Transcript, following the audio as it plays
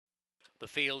The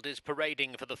field is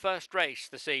parading for the first race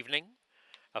this evening,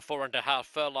 a 4.5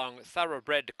 furlong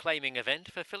thoroughbred claiming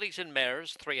event for fillies and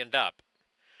mares 3 and up.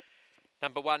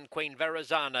 Number 1, Queen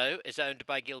Verrazano, is owned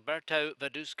by Gilberto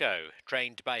Verduzco,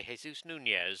 trained by Jesus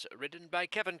Nunez, ridden by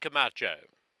Kevin Camacho.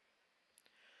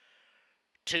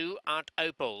 2, Aunt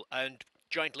Opal, owned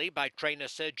jointly by trainer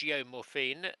Sergio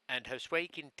Morfin and Josue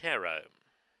Quintero.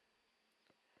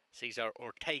 Cesar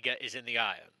Ortega is in the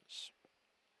irons.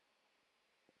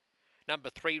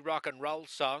 Number 3, Rock and Roll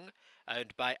Song,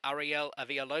 owned by Ariel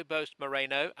Villalobos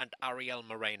Moreno and Ariel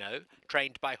Moreno,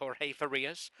 trained by Jorge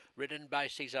Farias, ridden by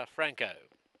Cesar Franco.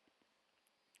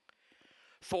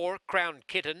 4, Crown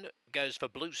Kitten, goes for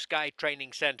Blue Sky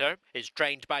Training Centre, is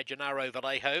trained by Gennaro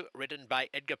Vallejo, ridden by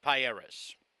Edgar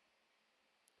Payeras.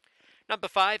 Number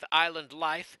 5, Island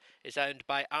Life, is owned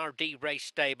by RD Race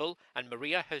Stable and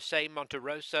Maria Jose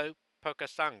Monteroso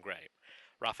Pocasangre.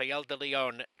 Rafael de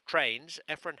Leon trains,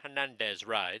 Efren Hernandez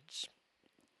rides.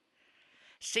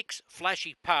 6,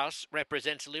 Flashy Pass,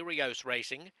 represents Lirios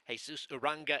Racing. Jesus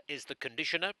Uranga is the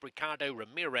conditioner. Ricardo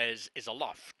Ramirez is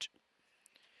aloft.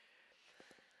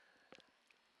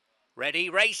 Ready,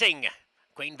 racing!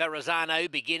 Queen Verrazano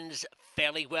begins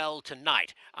fairly well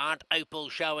tonight. Aunt Opal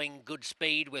showing good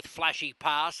speed with Flashy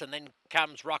Pass, and then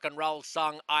comes Rock and Roll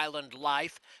Song, Island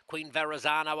Life. Queen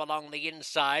Verrazano along the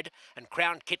inside, and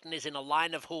Crown Kitten is in a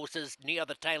line of horses near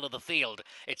the tail of the field.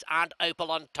 It's Aunt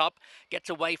Opal on top, gets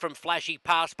away from Flashy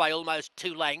Pass by almost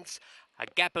 2 lengths. A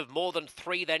gap of more than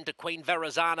 3 then to Queen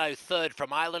Verrazano, third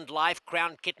from Island Life.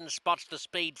 Crown Kitten spots the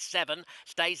speed 7,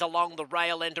 stays along the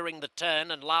rail entering the turn,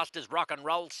 and last is Rock and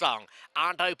Roll Song.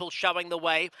 Aunt Opal showing the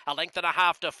way, 1.5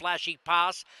 lengths to Flashy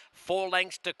Pass, 4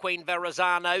 lengths to Queen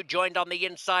Verrazano, joined on the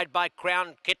inside by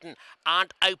Crown Kitten.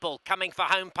 Aunt Opal coming for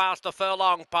home past the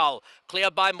furlong pole,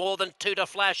 clear by more than 2 to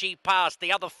Flashy Pass,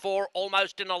 the other 4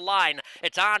 almost in a line.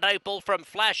 It's Aunt Opal from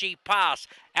Flashy Pass,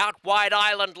 out wide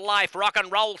Island Life, Rock and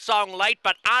Roll Song late,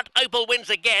 but Aunt Opal wins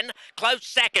again. Close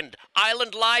second,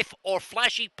 Island Life or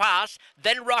Flashy Pass,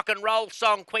 then Rock and Roll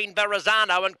Song, Queen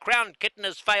Verrazano, and Crown Kitten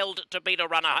has failed to beat a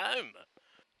runner home.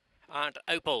 Aunt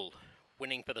Opal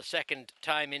winning for the second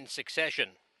time in succession.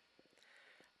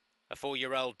 A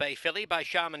 4-year-old bay filly by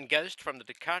Shaman Ghost from the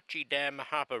Tekachi Dam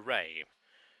Harper Ray,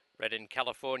 bred in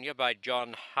California by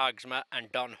John Hagsma and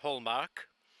Don Hallmark.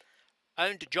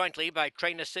 Owned jointly by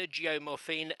trainer Sergio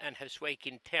Morfin and Josue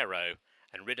Quintero,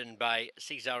 and ridden by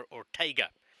Cesar Ortega.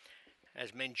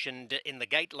 As mentioned in the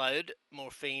gate load,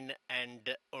 Morfin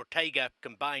and Ortega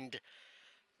combined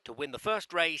to win the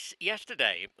first race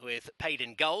yesterday with Paid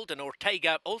in Gold, and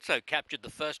Ortega also captured the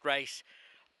first race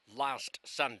last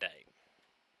Sunday.